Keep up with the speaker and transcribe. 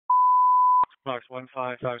Box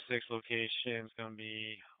 1556 location is going to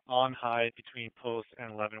be on high between Post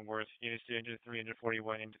and Leavenworth. Units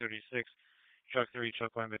 341 into 36. Truck 3,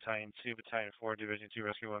 Truck 1, Battalion 2, Battalion 4, Division 2,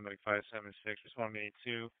 Rescue 1, Medic 576, Respond Medic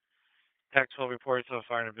 2. TAC 12 reports of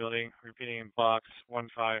fire in the building. Repeating in box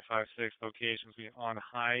 1556 locations be on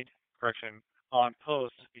Hyde, on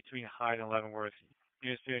Post between Hyde and Leavenworth.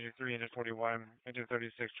 Units 341 into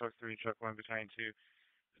 36, Truck 3, Truck 1, Battalion 2.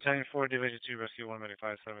 Battalion 4, Division 2, Rescue 1, Medic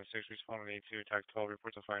 576, Respond Medic 2, TAC 12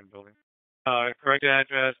 reports of fire in the building. Correct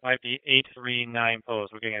address might be 839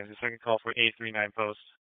 Post. We're getting a second call for 839 Post.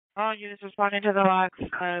 All units responding to the box.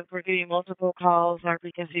 We're getting multiple calls.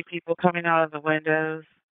 We can see people coming out of the windows.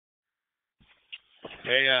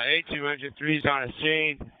 Hey, 82 Engine 3's on a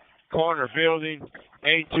scene. Corner building,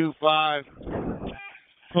 825.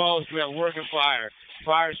 Post, we have working fire.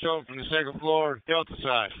 Fire shown from the second floor, Delta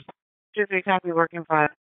side. Just a copy, working fire.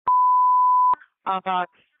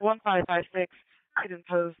 Box 1556, Hidden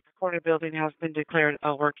Post, corner building has been declared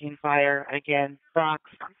a working fire. Again, box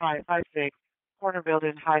 556, corner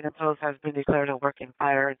building, Hidden Post has been declared a working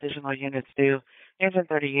fire. Additional units due. Engine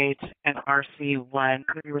 38 and RC1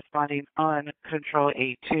 could be responding on Control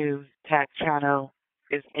A2. TAC channel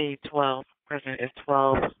is A12. President is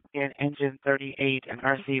 12. And Engine 38 and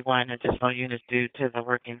RC1 additional units due to the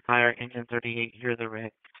working fire. Engine 38, hear the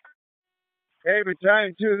red. Hey,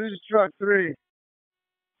 Battalion 2, this is Truck 3.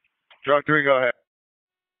 Truck 3, go ahead.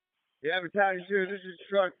 Yeah, Battalion 2, this is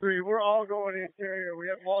Truck 3. We're all going interior. We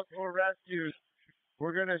have multiple rescues.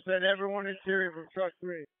 We're going to send everyone interior from Truck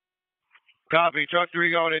 3. Copy. Truck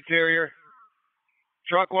 3 going interior.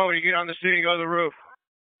 Truck 1, when you get on the scene, go to the roof.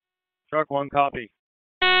 Truck 1, copy.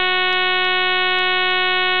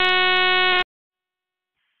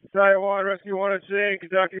 Battalion 1, Rescue 1 at scene.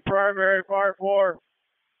 Kentucky Primary, Fire 4.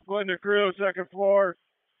 Splendor Crew, second floor,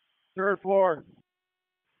 third floor.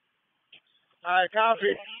 All right,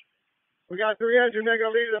 copy. We got 3 engine making a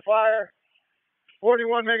lead to the fire.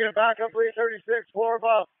 41 making a backup lead, 36, floor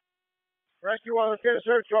above. Rescue 1, let's get a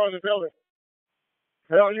search on the building.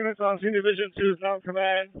 All units on scene, Division 2 is now in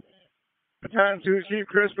command. Battalion 2, Chief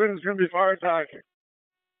Crispin is going to be fire attack.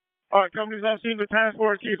 All right, companies on scene, Battalion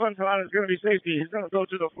 4, Chief Uncommand is going to be safety. He's going to go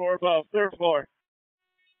to the floor above, third floor.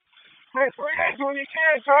 Hey, 3 engine, when you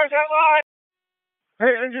can, charge that line.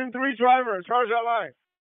 Hey, engine 3 driver, charge that line.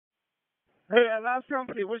 Hey, last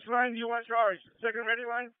company, which line do you want charged? Second ready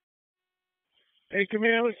line? Hey,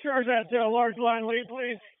 command, let's charge that large line lead,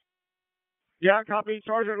 please. Yeah, copy,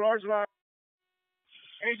 charge that large line.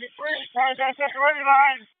 Agent 3, charge that second ready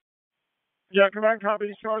line. Yeah, command,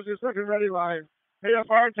 copy, charge the second ready line. Hey,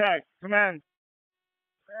 fire attack, command.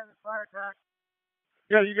 Command, fire attack.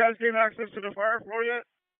 Yeah, you guys gained access to the fire floor yet?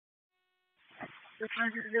 Just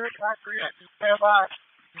trying to get it back for you. Stand by.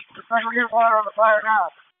 Just trying to get water on the fire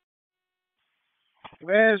now.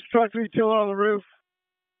 Man, it's Truck 3 tiller on the roof.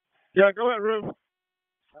 Yeah, go ahead, roof.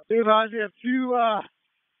 Dave, I have 2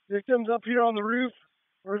 victims up here on the roof.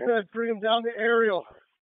 We're going to bring them down the aerial.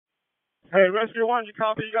 Hey, Rescue 1, you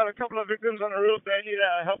copy? You got a couple of victims on the roof. They need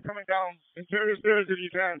help coming down interior stairs if you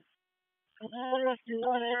can. Rescue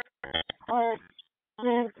 1 here.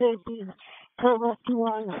 Rescue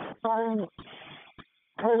 1, fire.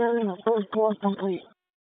 First floor complete.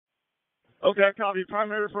 Okay, copy.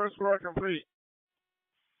 Primary first floor complete.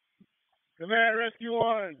 Command, Rescue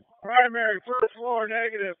 1. Primary first floor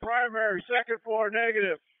negative. Primary second floor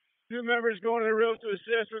negative. 2 members going to the roof to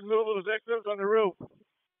assist with removal of victims on the roof.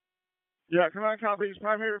 Yeah, command, copy.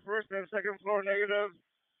 Primary first and second floor negative.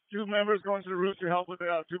 2 members going to the roof to help with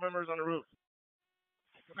the 2 members on the roof.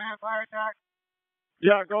 Command, fire attack.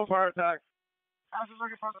 Yeah, go fire attack. I was just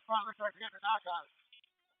looking for the front. Looks like we get the knock on it.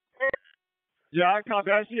 Yeah, I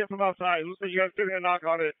copy. I see it from outside. Looks like you guys getting a knock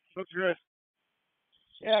on it. Looks good.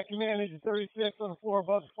 Yeah, command, Agent 36 on the floor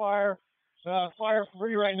above the fire. Fire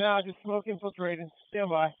free right now, just smoke infiltrating. Stand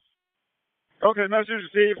by. Okay, message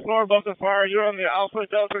received. Floor above the fire. You're on the Alpha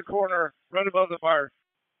Delta corner, right above the fire.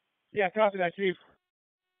 Yeah, copy that, Chief.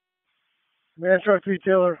 Man, Truck 3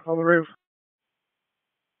 tiller on the roof.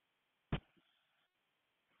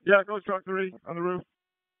 Yeah, go Truck 3 on the roof.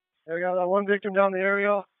 Yeah, we got that 1 victim down the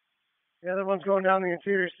aerial. The other one's going down the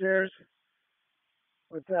interior stairs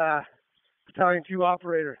with Battalion 2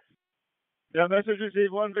 operator. Yeah, message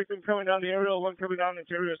received. 1 victim coming down the aerial, 1 coming down the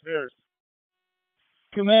interior stairs.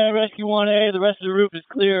 Command, Rescue 1A, the rest of the roof is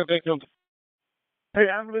clear, victim. Hey,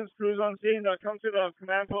 ambulance crews on scene, come to the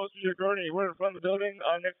command post of your gurney. We're in front of the building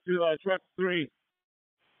next to Truck 3.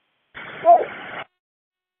 Oh!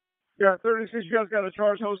 Yeah, 36, you guys got a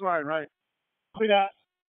charged hose line, right? See that?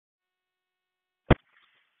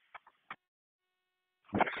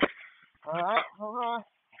 Alright, hold on.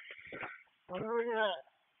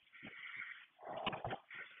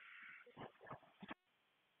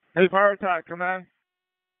 Hey, fire attack, command.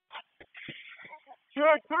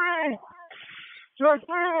 Truck 3! Truck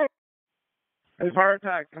 3! Hey, fire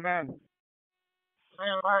attack, command.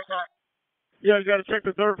 Man, fire attack. Yeah, you gotta check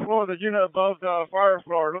the third floor, the unit above the fire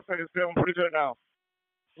floor. It looks like it's feeling pretty good now.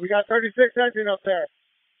 We got 36 engine up there.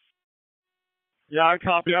 Yeah, I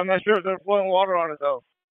copy. I'm not sure if they're flowing water on it, though.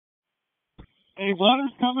 Hey,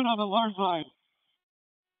 water's coming on the large line.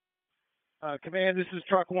 Command, this is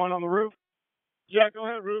truck 1 on the roof. Yeah, go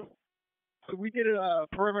ahead, roof. We did a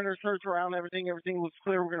perimeter search around everything. Everything looks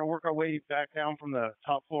clear. We're going to work our way back down from the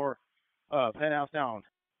top floor, penthouse down.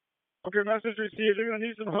 Okay, message received. You're gonna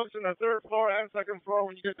need some hooks in the third floor and second floor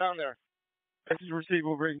when you get down there. Message received.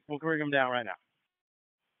 We'll bring them down right now.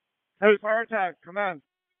 Hey, fire attack, command.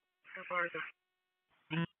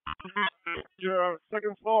 Your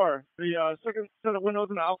second floor, the second set of windows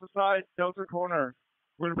on the outside side, Delta corner.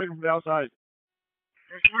 We're gonna bring them from the outside.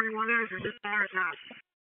 There's 21 engines. It's fire attack.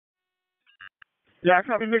 Yeah,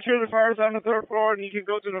 copy. Make sure the fire's on the third floor, and you can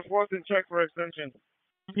go to the fourth and check for extension.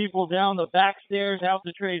 People down the back stairs, out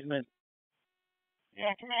the tradesmen.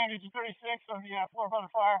 Yeah, command, it's 36 on the floor by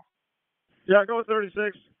the fire. Yeah, go with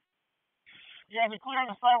 36. You guys are clear on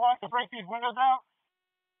the sidewalk to break these windows out?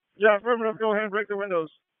 Yeah, affirmative. Go ahead and break the windows.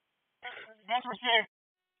 That's received.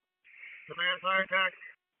 Command, fire attack.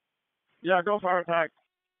 Yeah, go fire attack.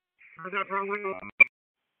 How's that for a window?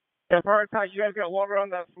 Yeah, fire attack. You guys got water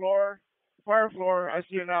on that floor. Fire floor, I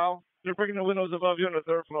see it now. They're breaking the windows above you on the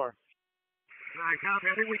third floor. All right, copy.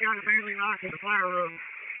 I think we got a family knock in the fire room.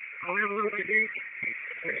 We have a little bit deep.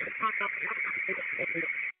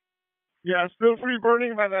 Yeah, still free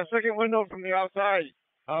burning by that second window from the outside.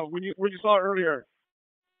 When you saw it earlier.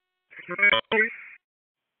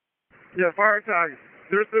 Yeah, fire attack.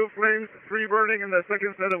 There's still flames free burning in the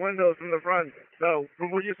second set of windows from the front. So,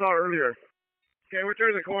 from what you saw earlier. Okay, we're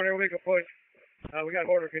turning the corner. We'll make a push. We got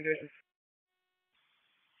order conditions.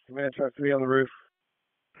 Command, truck 3 on the roof.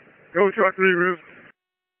 Go truck 3 roof.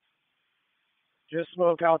 Just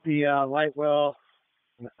smoke out the light well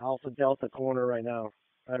in the Alpha Delta corner right now,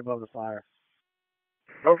 right above the fire.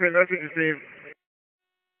 Okay, message received.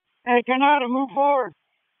 Hey, Canada, move forward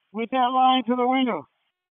with that line to the window.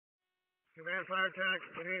 Command, fire attack.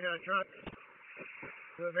 We need a truck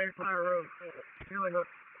to the main fire room. Feeling hook.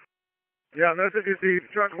 Yeah, message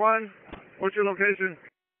received. Truck 1, what's your location?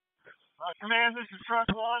 Command, this is truck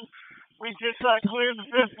 1. We just cleared the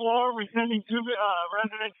 5th floor. We're sending 2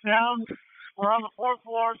 residents down. We're on the 4th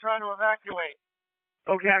floor trying to evacuate.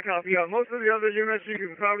 Okay, I copy. Most of the other units you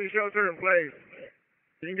can probably shelter in place.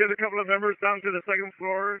 You can get a couple of members down to the second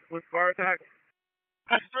floor with fire attack.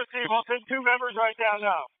 That's received. We'll send 2 members right down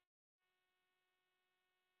now.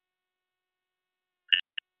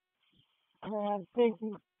 Command,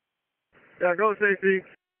 safety. Yeah, go safety.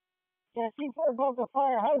 Yeah, keep her above the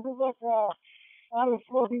fire. How does it look out of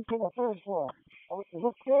smoking to the 3rd floor? It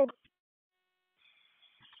looks good.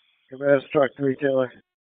 Command, truck 3 Taylor.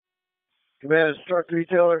 Command, truck 3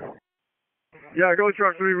 Taylor. Yeah, go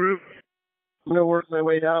truck 3 roof. I'm going to work my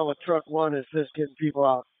way down with truck 1 and just getting people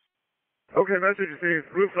out. Okay, message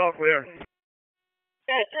received. Roof's all clear. Okay,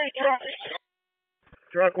 3 trucks.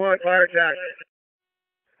 Truck 1, fire attack.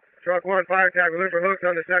 Truck 1, fire attack. We're looking for hooks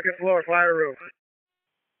on the second floor fire roof.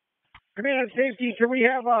 Command, safety, can we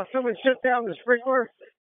have someone shut down the sprinkler?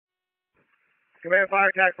 Command, fire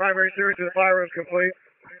attack. Primary search of the fire room is complete.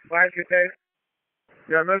 Fire is contained.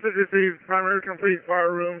 Yeah, message received. Primary complete.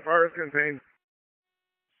 Fire room. Fire is contained.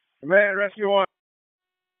 Command, rescue 1.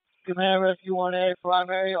 Command, rescue 1A,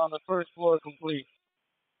 primary on the 1st floor complete.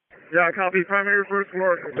 Yeah, copy. Primary first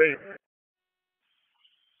floor complete.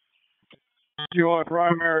 You want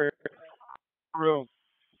primary room.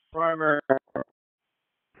 Primary.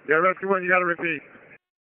 Yeah, rescue 1, you gotta repeat.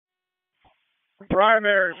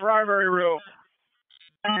 Primary room.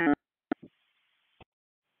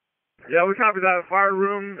 Yeah, we copy that. Fire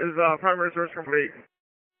room is primary search complete.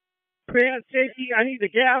 Command, safety, I need the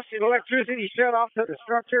gas and electricity shut off to the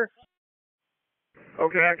structure.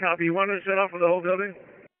 Okay, I copy. You want to shut off for the whole building?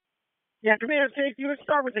 Yeah, command, safety, let's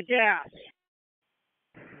start with the gas.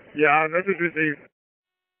 Yeah, message received.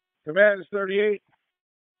 Command is 38.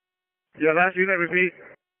 Yeah, last unit repeat.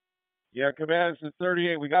 Yeah, command is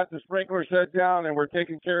 38. We got the sprinkler shut down and we're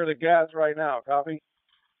taking care of the gas right now. Copy?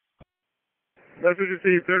 Message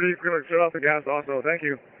received. 30 is going to shut off the gas also. Thank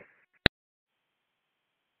you.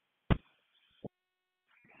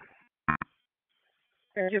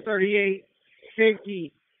 Engine 38,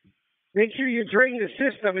 safety. Make sure you drain the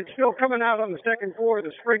system. It's still coming out on the 2nd floor of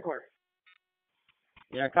the sprinkler.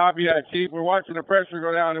 Yeah, copy that, Chief. We're watching the pressure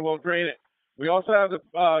go down and we'll drain it. We also have the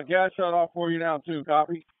gas shut off for you now, too.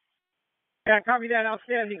 Copy? Yeah, copy that.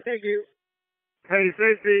 Outstanding. Thank you. Hey,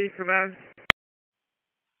 safety, command.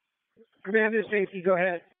 Command is safety. Go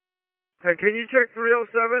ahead. Hey, can you check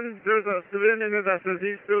 307? There's a civilian in there that says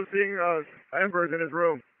he's still seeing embers in his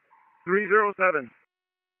room. 307.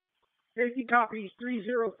 Safety copies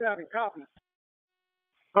 307. Copy.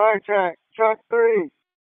 Fire attack, truck 3.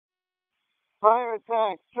 Fire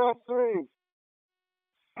attack, truck 3.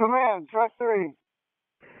 Command, truck 3.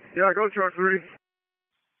 Yeah, go truck 3.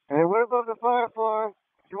 Hey, what above the fire floor?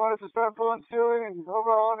 You want us to start pulling ceiling and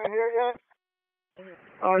overhauling it here yet?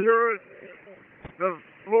 You're the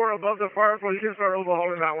floor above the fire floor. You can start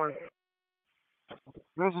overhauling that one.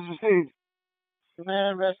 Message received.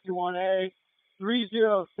 Command, Rescue 1A.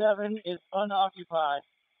 307 is unoccupied.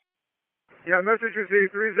 Yeah, message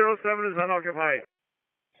received. 307 is unoccupied.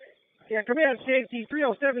 Yeah, command safety.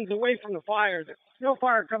 307 is away from the fire. There's no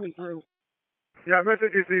fire coming through. Yeah,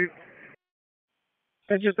 message received.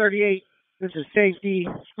 Engine 38, this is safety.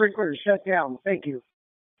 Sprinkler shut down. Thank you.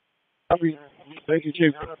 Thank you,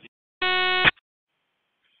 Chief.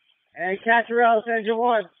 And Catarellas, Engine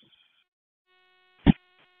 1.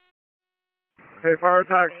 Hey, fire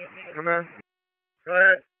attack. Command. Go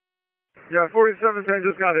ahead. Yeah, 4710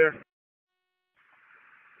 just got here.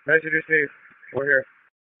 Message received. We're here.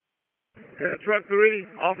 Yeah, truck 3,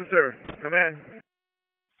 officer. Command.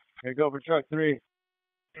 Okay, go for truck 3.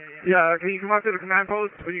 Yeah, can you come up to the command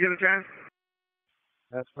post when you get a chance?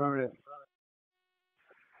 That's permanent.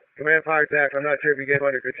 Command, fire attack. I'm not sure if you get it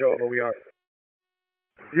under control, but we are.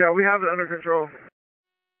 Yeah, we have it under control.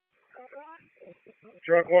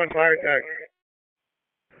 Truck 1, fire attack.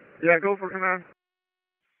 Yeah, go for command.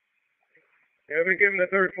 Yeah, we've been given the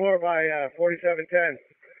 3rd floor by 4710.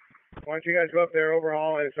 Why don't you guys go up there,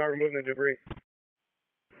 overhaul, and start removing the debris?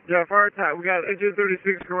 Yeah, fire attack. We got engine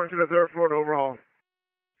 36 going to the 3rd floor to overhaul.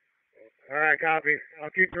 Alright, copy. I'll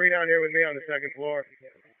keep 3 down here with me on the 2nd floor.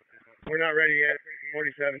 We're not ready yet.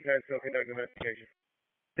 4710 still conducting investigation.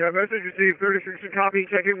 Yeah, message received. 36 should copy.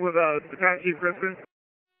 Check in with Battalion Chief Crispin.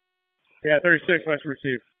 Yeah, 36, must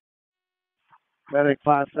receive. Medic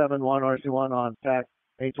 571, RC1 on TAC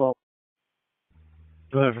 812.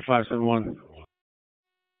 Go ahead for 571.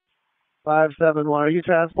 571, are you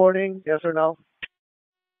transporting? Yes or no?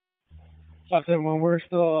 571, we're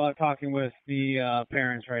still talking with the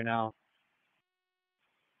parents right now.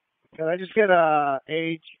 Can I just get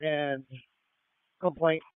age and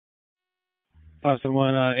complaint?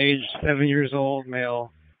 571, age 7 years old,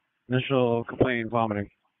 male. Initial complaint, vomiting.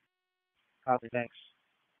 Copy, thanks.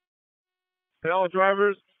 Hey, all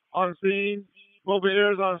drivers on scene. Mobile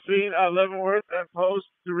Airs on scene at Leavenworth and post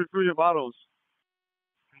to refill your bottles.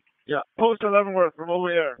 Yeah, post at Leavenworth from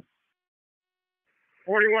over here.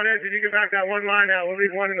 41 engine, you can back that one line out. We'll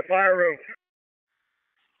leave one in the fire room.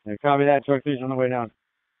 Yeah, copy that. Truck 3's on the way down.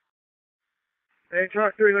 Hey,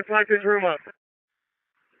 truck 3, let's light this room up.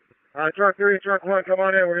 Truck 3 and truck 1, come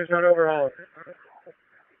on in. We're going to start overhauling.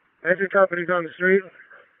 Engine company's on the street.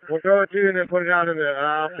 We'll throw it to you and then put it out in the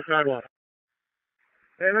off the sidewalk.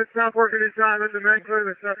 Hey, let's stop working inside. Let the men clear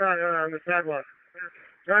the stuff out on the sidewalk.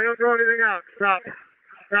 Johnny, don't throw anything out. Stop.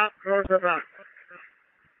 Stop. Throw stuff out.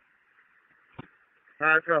 All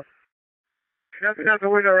right, go. Nothing out the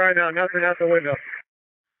window right now. Nothing out the window.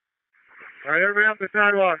 All right, everybody off the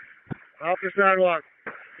sidewalk. Off the sidewalk.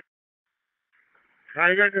 All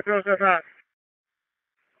right, you guys can throw stuff out.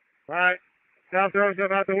 All right. Stop throwing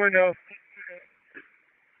stuff out the window.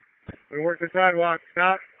 We work the sidewalk.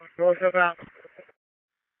 Stop. Throw stuff out.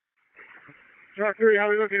 Truck 3, how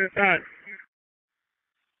are we looking inside?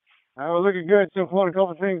 We're looking good. Still pulling a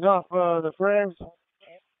couple things off the frames.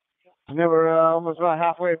 And then we're almost about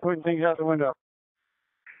halfway putting things out the window.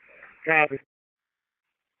 Copy.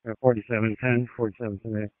 4710,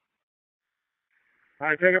 4710. All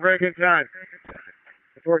right, take a break inside.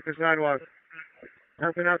 Let's work the sidewalk.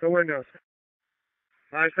 Nothing out the windows.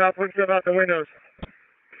 All right, stop putting stuff out the windows.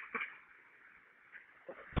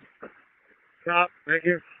 Stop. Thank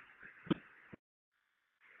you.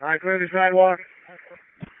 All right, clear the sidewalk.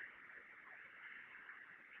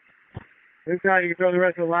 Inside, you can throw the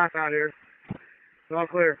rest of the lot out here. It's all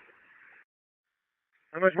clear.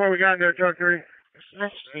 How much more we got in there, truck 3?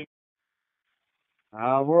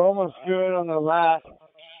 We're almost good on the last.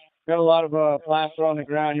 Got a lot of plaster on the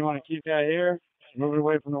ground. You want to keep that here? Move it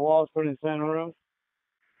away from the walls, put it in the center room.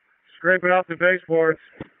 Scrape it off the baseboards.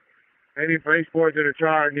 Any baseboards that are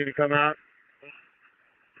charred need to come out.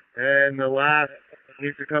 And the last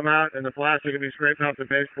needs to come out, and the plastic can be scraped off the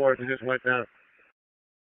baseboards and just went down.